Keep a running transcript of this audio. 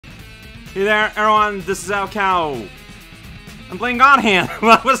Hey there, everyone, this is Al Cow. I'm playing God Hand.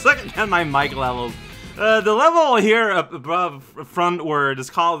 I was looking at my mic levels. The level here up above frontward is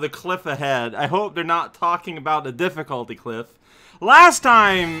called the cliff ahead. I hope they're not talking about the difficulty cliff. Last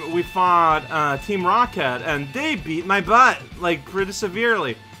time we fought Team Rocket, and they beat my butt, like, pretty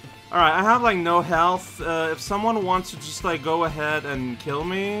severely. Alright, I have, like, no health. If someone wants to just, like, go ahead and kill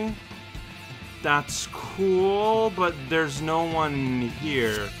me, that's cool, but there's no one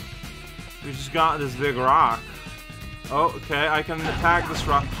here. We just got this big rock. Oh, okay, I can attack this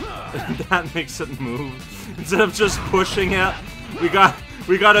rock. That makes it move. Instead of just pushing it, we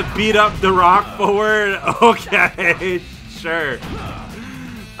gotta beat up the rock forward. Okay, sure.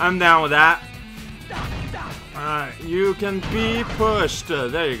 I'm down with that. Alright, you can be pushed.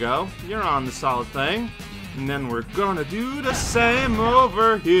 There you go. You're on the solid thing. And then we're gonna do the same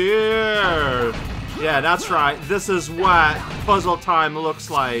over here. Yeah, that's right. This is what puzzle time looks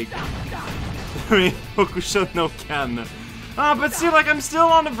like. Hokusho no Ken. But see, like, I'm still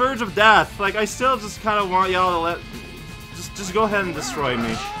on the verge of death. Like, I still just kind of want y'all to let... Just go ahead and destroy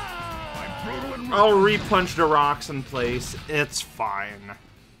me. I'll re-punch the rocks in place. It's fine.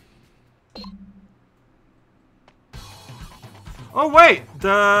 Oh, wait!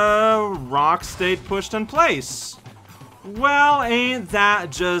 The rock stayed pushed in place. Well, ain't that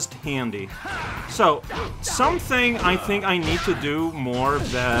just handy. So, something I think I need to do more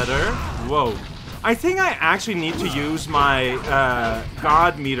better. Whoa. I think I actually need to use my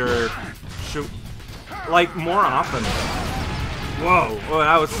God meter shoot, like, more often. Whoa. Oh,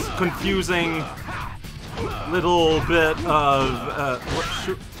 that was confusing little bit of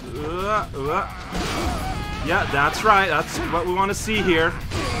yeah, that's right. That's what we want to see here.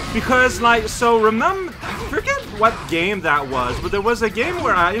 Because, like, so remember, forget what game that was, but there was a game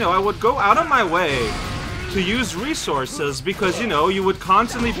where I would go out of my way to use resources because, you would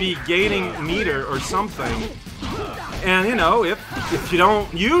constantly be gaining meter or something. And, if you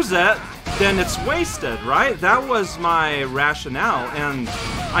don't use it, then it's wasted, right? That was my rationale, and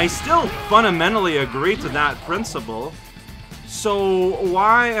I still fundamentally agree to that principle. So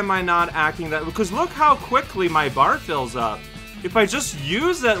why am I not acting that? Because look how quickly my bar fills up. If I just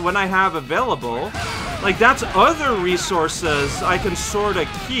use it when I have available, like, that's other resources I can sort of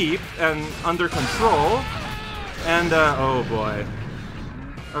keep and under control. And, oh boy.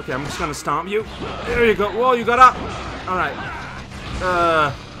 Okay, I'm just gonna stomp you. There you go. Whoa, you got up. Alright.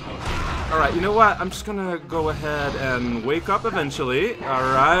 Alright, you know what? I'm just gonna go ahead and wake up eventually.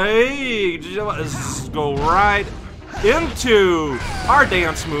 Alright. Let's go right into our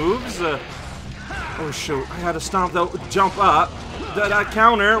dance moves. Oh shoot, I had to stomp though. Jump up. That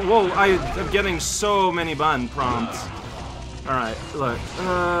counter. Whoa, I am getting so many button prompts. Alright, look.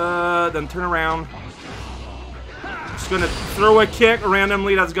 Then turn around. Just gonna throw a kick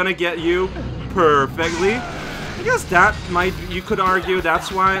randomly that's gonna get you perfectly. I guess that might, you could argue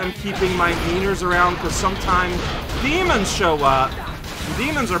that's why I'm keeping my meters around, because sometimes demons show up.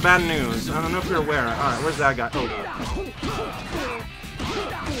 Demons are bad news. I don't know if you're aware. Alright, where's that guy?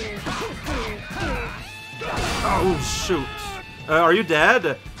 Oh, shoot. Are you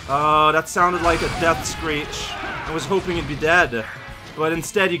dead? Oh, that sounded like a death screech. I was hoping you'd be dead. But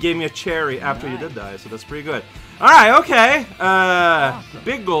instead, you gave me a cherry after you did die, so that's pretty good. Alright, okay.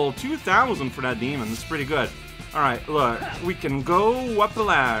 Big goal, 2,000 for that demon. That's pretty good. Alright, look. We can go up the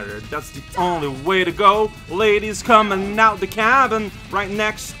ladder. That's the only way to go. Ladies coming out the cabin right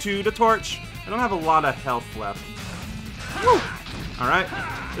next to the torch. I don't have a lot of health left. Woo! Alright,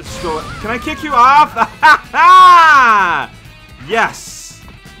 let's go. Can I kick you off? Yes!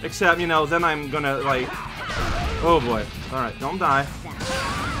 Except, then I'm gonna, like... Oh boy. Alright, don't die.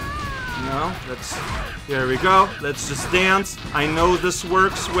 No, let's... Here we go. Let's just dance. I know this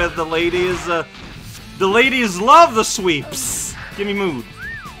works with the ladies. The ladies love the sweeps. Give me mood.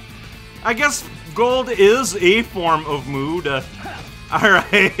 I guess gold is a form of mood.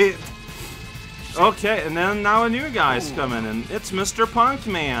 Alright. Okay, and then now a new guy's coming in. It's Mr. Punk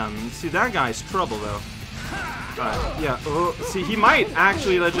Man. See, that guy's trouble, though. Alright, yeah. Oh, see, he might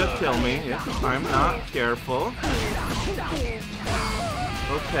actually legit kill me if I'm not careful.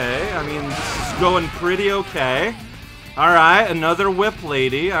 Okay, I mean, this is going pretty okay. Alright, another whip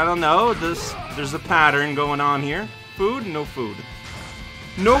lady. I don't know, there's a pattern going on here. Food? No food.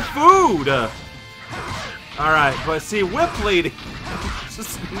 No food! Alright, but see, whip lady...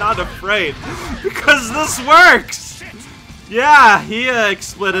 just not afraid. Because this works! Yeah, he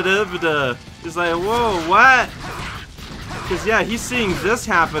expletive. He's like, whoa, what? Because, yeah, he's seeing this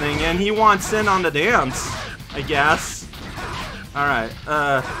happening, and he wants in on the dance, I guess. Alright,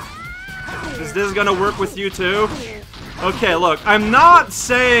 is this gonna work with you too? Okay, look, I'm not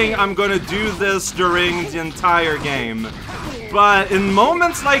saying I'm gonna do this during the entire game, but in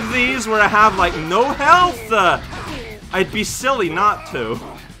moments like these where I have, like, no health, I'd be silly not to.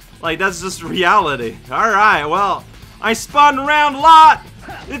 Like, that's just reality. Alright, well, I spun around a lot!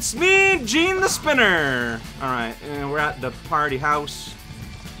 It's me, Gene the Spinner! Alright, and we're at the party house.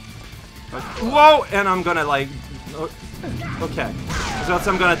 Whoa! And I'm gonna, like... Okay. So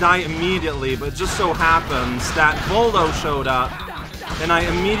I'm gonna die immediately, but it just so happens that Voldo showed up, and I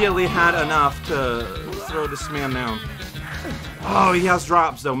immediately had enough to throw this man down. Oh, he has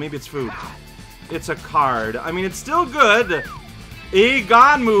drops, though. Maybe it's food. It's a card. I mean, it's still good. A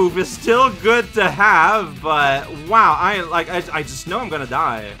god move is still good to have, but wow, I just know I'm gonna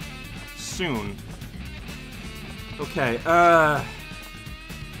die soon. Okay, I'm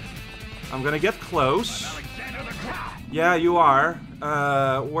gonna get close. Yeah, you are.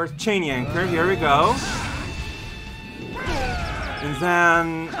 We're chain anchor. Here we go. And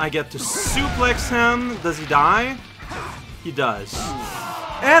then I get to suplex him. Does he die? He does.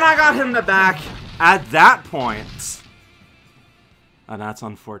 And I got him in the back at that point. Oh, that's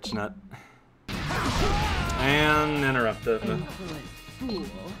unfortunate. And interrupted.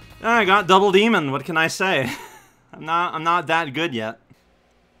 I got double demon. What can I say? I'm not that good yet.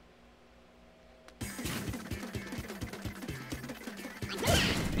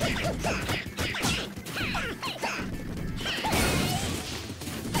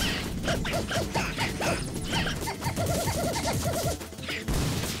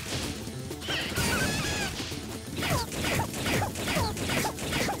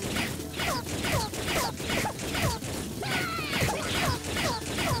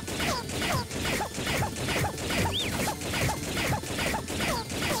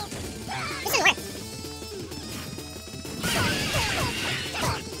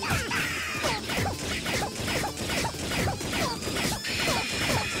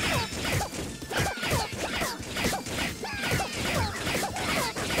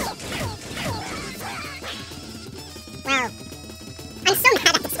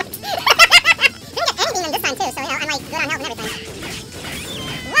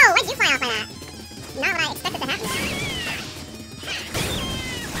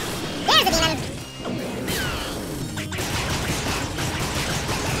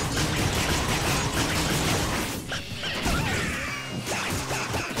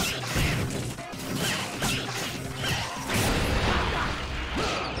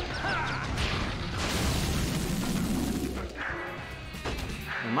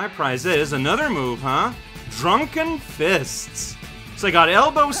 My prize is another move, huh? Drunken Fists. So I got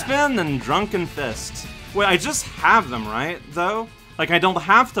Elbow Spin and Drunken Fists. Wait, I just have them, right, though? Like, I don't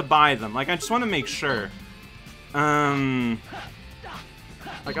have to buy them. Like, I just want to make sure. Like,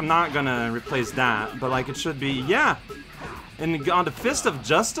 I'm not gonna replace that, but, like, it should be, yeah. And on the Fist of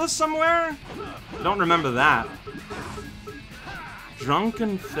Justice somewhere? I don't remember that.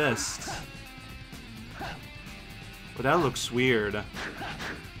 Drunken Fist. But that looks weird.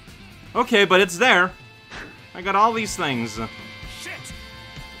 Okay, but it's there. I got all these things. Shit.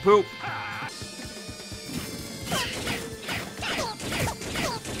 Poop.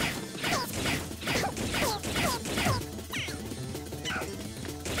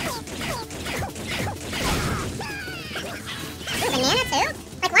 Ooh, banana too?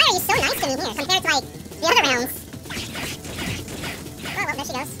 Like, why are you so nice to me here compared to, like, the other rounds? Oh, well, there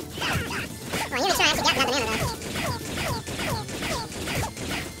she goes. Well, you make sure I actually get that banana, though.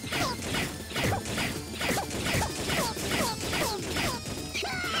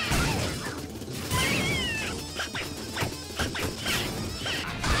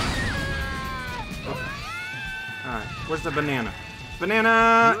 Where's the banana?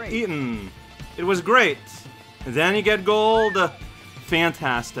 Banana eaten. It was great. And then you get gold.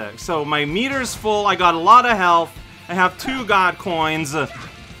 Fantastic. So my meter's full. I got a lot of health. I have 2 god coins.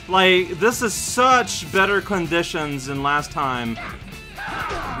 Like, this is such better conditions than last time.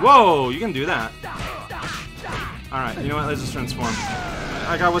 Whoa, you can do that. Alright, you know what? Let's just transform.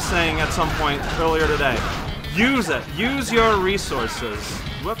 Like I was saying at some point earlier today. Use it. Use your resources.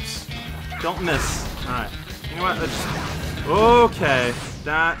 Whoops. Don't miss. Alright. You know what? Let's just... Okay.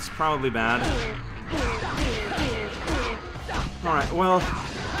 That's probably bad. Alright, well...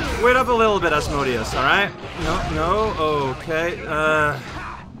 Wait up a little bit, Asmodeus, alright? No, okay.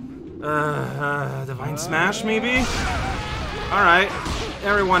 Divine Smash, maybe? Alright.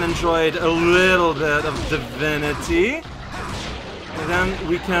 Everyone enjoyed a little bit of Divinity. And then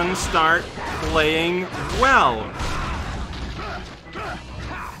we can start playing well.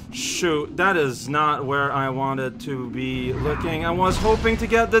 Shoot, that is not where I wanted to be looking. I was hoping to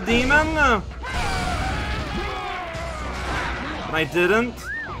get the demon. And I didn't.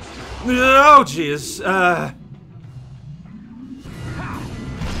 Oh, jeez.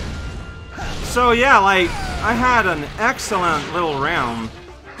 So yeah, like, I had an excellent little round.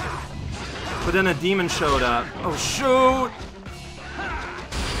 But then a demon showed up. Oh, shoot!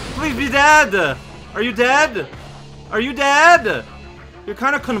 Please be dead! Are you dead? Are you dead? You're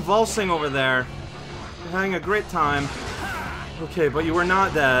kind of convulsing over there. You're having a great time. Okay, but you were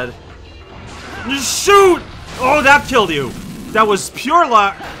not dead. Shoot! Oh, that killed you! That was pure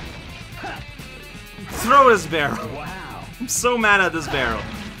luck! Throw this barrel. Wow. I'm so mad at this barrel.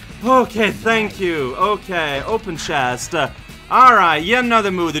 Okay, thank you. Okay, open chest. Alright, yet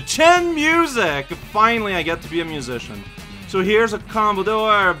another move. The chin music! Finally, I get to be a musician. So here's a combo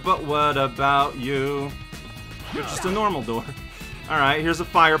door, but what about you? You're just a normal door. Alright, here's a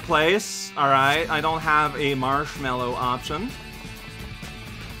fireplace. Alright, I don't have a marshmallow option.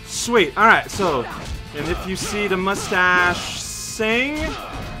 Sweet, alright, so... And if you see the mustache sing...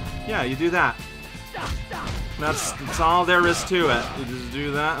 Yeah, you do that. That's all there is to it. You just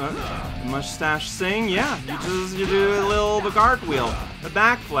do that. Mustache sing, yeah. You do a little cartwheel, a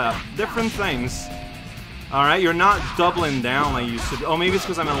backflip, different things. Alright, you're not doubling down like you used to do. Oh, maybe it's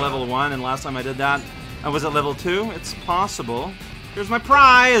because I'm at level 1 and last time I did that I was at level 2? It's possible. Here's my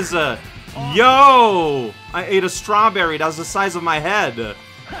prize! Yo! I ate a strawberry that was the size of my head.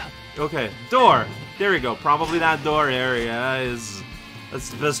 Okay, door. There we go. Probably that door area is... That's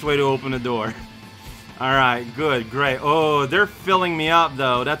the best way to open a door. Alright, good, great. Oh, they're filling me up,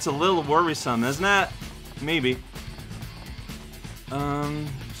 though. That's a little worrisome, isn't it? Maybe.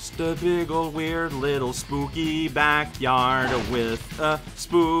 Just a big old weird little spooky backyard with a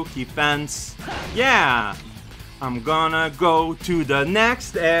spooky fence. Yeah! I'm gonna go to the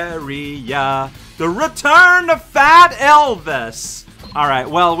next area. The return of Fat Elvis! Alright,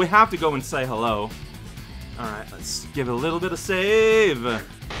 well, we have to go and say hello. Alright, let's give it a little bit of save.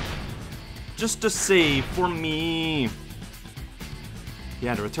 Just a save for me.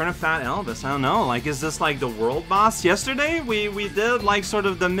 Yeah, the return of Fat Elvis. I don't know. Like, is this like the world boss? Yesterday, we did like sort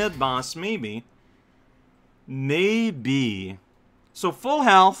of the mid-boss, maybe. Maybe. So full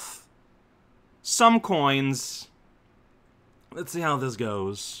health. Some coins. Let's see how this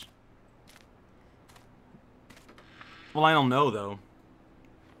goes. Well, I don't know, though.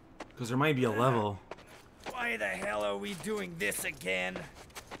 Because there might be a level. Why the hell are we doing this again?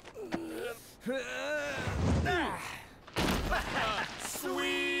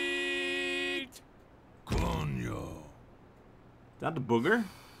 Sweet! Coño. That the booger?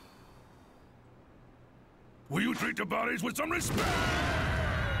 Will you treat the bodies with some respect?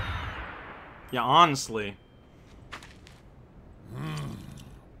 Yeah, honestly.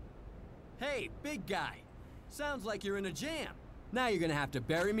 Hey, big guy. Sounds like you're in a jam. Now you're gonna have to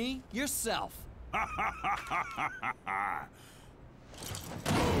bury me yourself.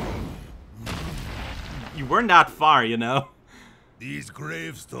 You weren't that far, you know. These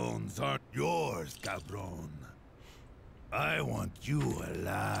gravestones aren't yours, cabron. I want you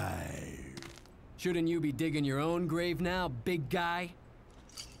alive. Shouldn't you be digging your own grave now, big guy?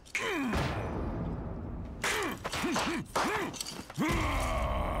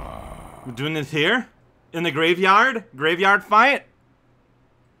 We're doing it here? In the graveyard? Graveyard fight?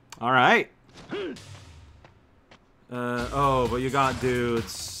 Alright. Oh, but you got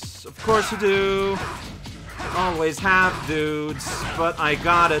dudes. Of course you do. Always have dudes. But I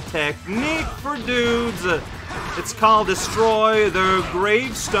got a technique for dudes. It's called Destroy the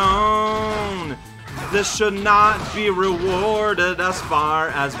Gravestone. This should not be rewarded as far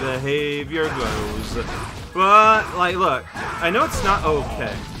as behavior goes. But, like, look. I know it's not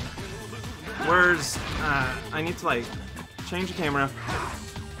okay. Where's... I need to, like, change the camera.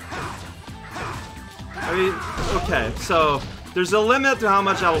 I mean, okay, so there's a limit to how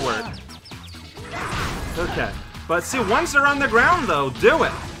much that'll work. Okay, but see, once they're on the ground, though, do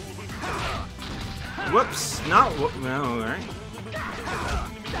it. Whoops, not no, alright.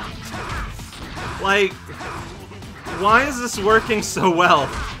 Like, why is this working so well?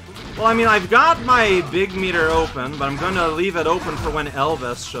 Well, I mean, I've got my big meter open, but I'm gonna leave it open for when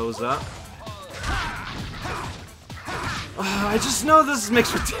Elvis shows up. I just know this makes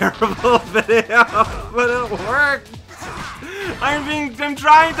for a terrible video, but it works. I'm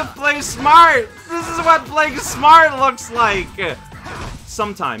trying to play smart. This is what playing smart looks like.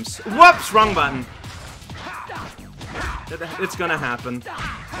 Sometimes. Whoops, wrong button. It's gonna happen.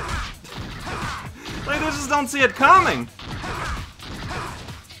 Like, they just don't see it coming.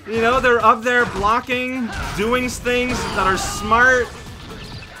 You know, they're up there blocking, doing things that are smart.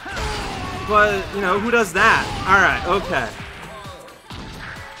 But, you know, who does that? Alright, okay.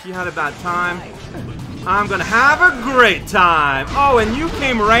 He had a bad time. I'm gonna have a great time. Oh, and you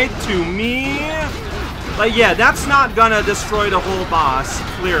came right to me. Like, yeah, that's not gonna destroy the whole boss,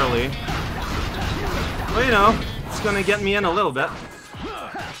 clearly. Well, you know, it's gonna get me in a little bit.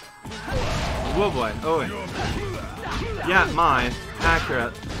 Whoa, boy. Oh, yeah, my.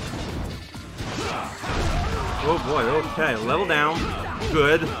 Accurate. Oh, boy. Okay, level down.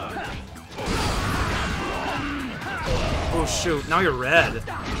 Good. Oh, shoot. Now you're red.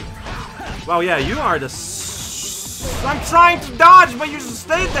 Wow, yeah, you are the... I'm trying to dodge, but you just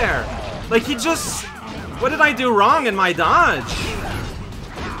stayed there. Like, he just... What did I do wrong in my dodge?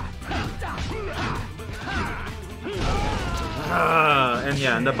 And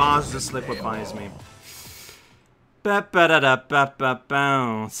yeah, and the boss just liquefies me. See,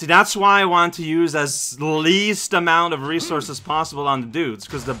 that's why I want to use as least amount of resources possible on the dudes,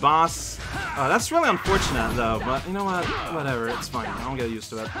 because the boss... Oh, that's really unfortunate, though, but you know what? Whatever, it's fine. I'll get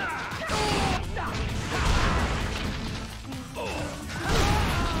used to it.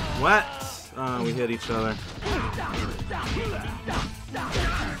 What? Oh, we hit each other.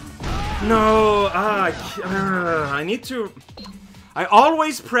 No! I need to... I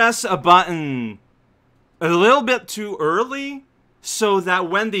always press a button a little bit too early, so that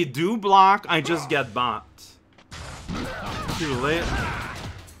when they do block, I just get bopped. Too late.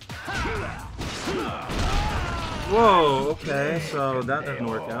 Whoa, okay, so that didn't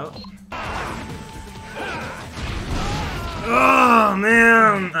work out. Oh,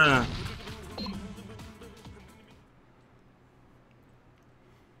 man!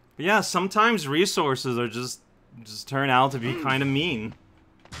 But yeah, sometimes resources are just turn out to be kind of mean.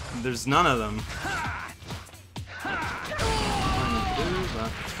 There's none of them.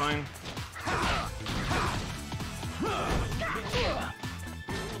 But it's fine.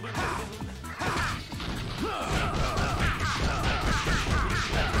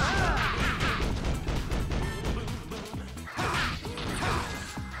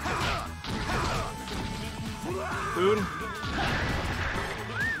 Food.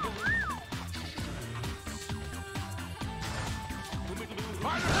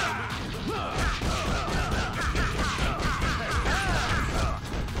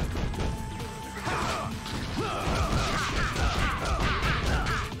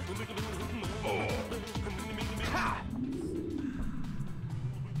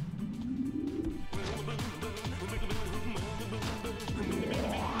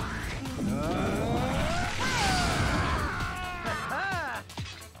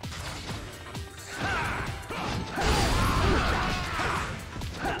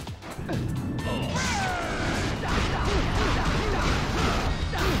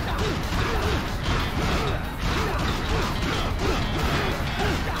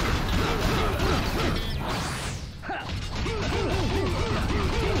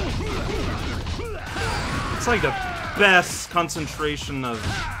 It's like the best concentration of...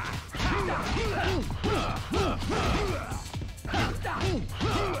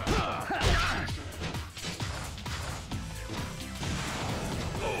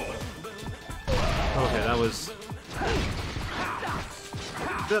 Okay, that was a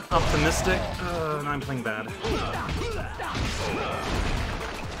bit optimistic. And I'm playing bad.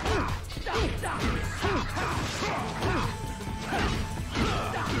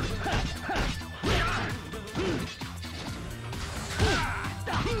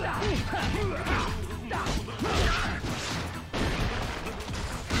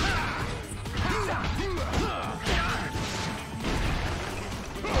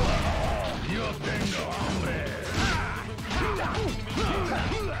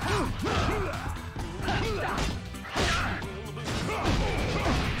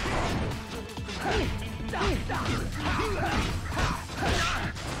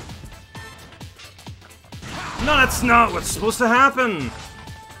 No, that's not what's supposed to happen!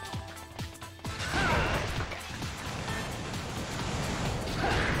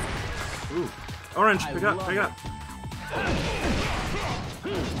 Ooh. Orange, pick up, pick up.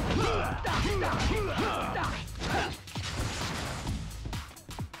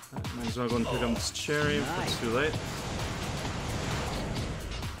 Might as well go and pick up this cherry, but it's too late.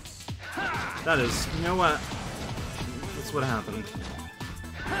 That is, you know what? That's what happened.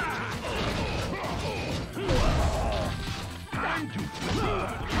 Time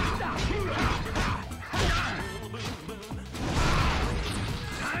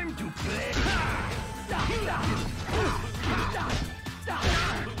to play.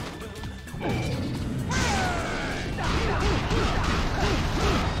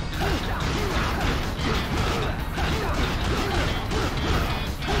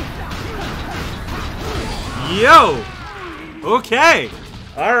 Yo! Okay!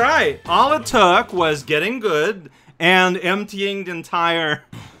 Alright, all it took was getting good and emptying the entire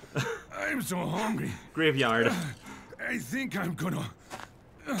I'm so hungry. graveyard. I think I'm gonna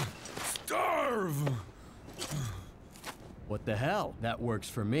starve. What the hell? That works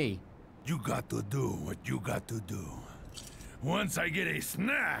for me. You got to do what you got to do. Once I get a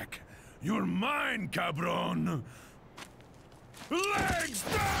snack, you're mine, cabron. Legs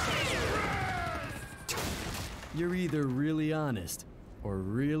down! You're either really honest or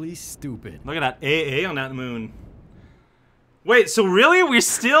really stupid. Look at that AA on that moon. Wait, so really we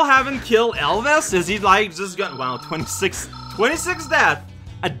still haven't killed Elvis? Is he like just got, wow, 26 death.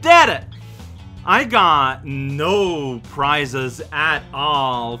 I did it. I got no prizes at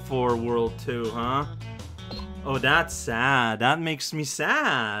all for World 2, huh? Oh, that's sad. That makes me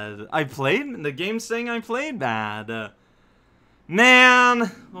sad. The game's saying I played bad. Man,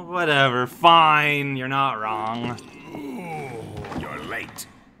 whatever, fine, you're not wrong. Ooh, you're late.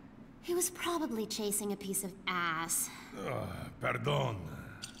 He was probably chasing a piece of ass. Pardon.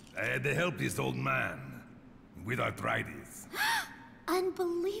 I had to help this old man with arthritis.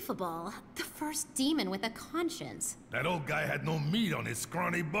 Unbelievable. The first demon with a conscience. That old guy had no meat on his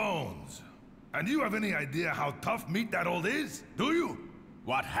scrawny bones. And do you have any idea how tough meat that old is? Do you?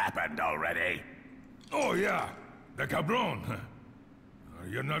 What happened already? Oh yeah, the cabron.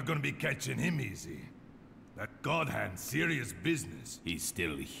 You're not gonna be catching him easy. That God hand's serious business. He's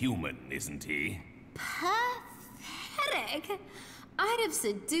still human, isn't he? Pathetic. I'd have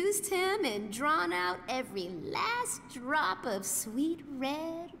seduced him and drawn out every last drop of sweet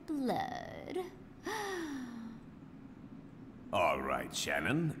red blood. All right,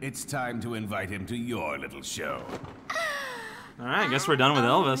 Shannon. It's time to invite him to your little show. Alright, I guess we're done with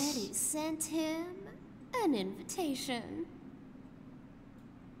Elvis. Already sent him an invitation.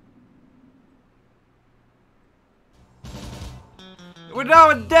 We're done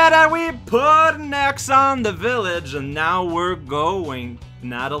with Dead and we put an X on the village and now we're going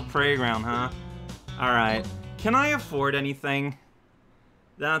Natal Playground, huh? Alright. Can I afford anything?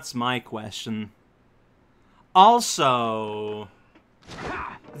 That's my question. Also,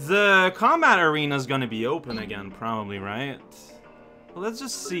 the combat arena is gonna be open again, probably, right? Well, let's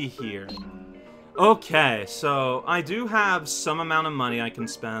just see here. Okay, so I do have some amount of money I can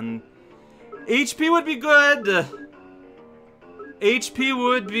spend. HP would be good. HP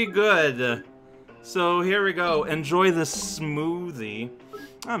would be good. So here we go. Enjoy the smoothie.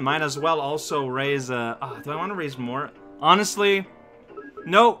 I might as well also raise a... do I want to raise more? Honestly,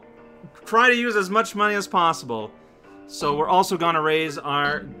 nope. Try to use as much money as possible. So we're also gonna raise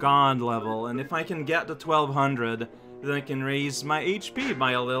our God level. And if I can get to 1200, then I can raise my HP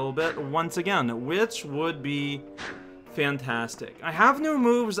by a little bit once again, which would be fantastic. I have new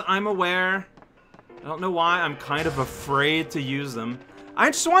moves, I'm aware. I don't know why, I'm kind of afraid to use them.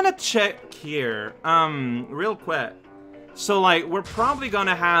 I just want to check here, real quick. So, like, we're probably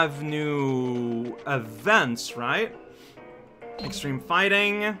gonna have new events, right? Extreme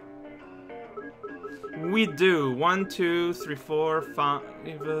Fighting. We do 1, 2, 3, 4,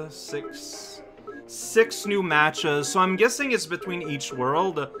 5, 6. 6 new matches, so I'm guessing it's between each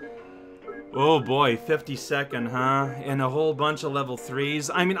world. Oh boy, 52nd, huh? And a whole bunch of level 3s.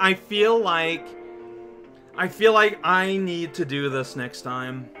 I mean, I feel like I need to do this next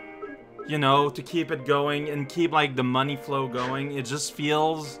time. You know, to keep it going and keep, like, the money flow going. It just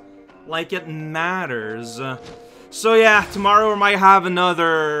feels like it matters. So yeah, tomorrow we might have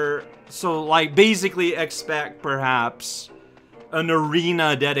another... So, like, basically expect, perhaps, an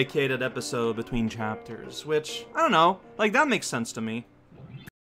arena-dedicated episode between chapters. Which, I don't know, like, that makes sense to me.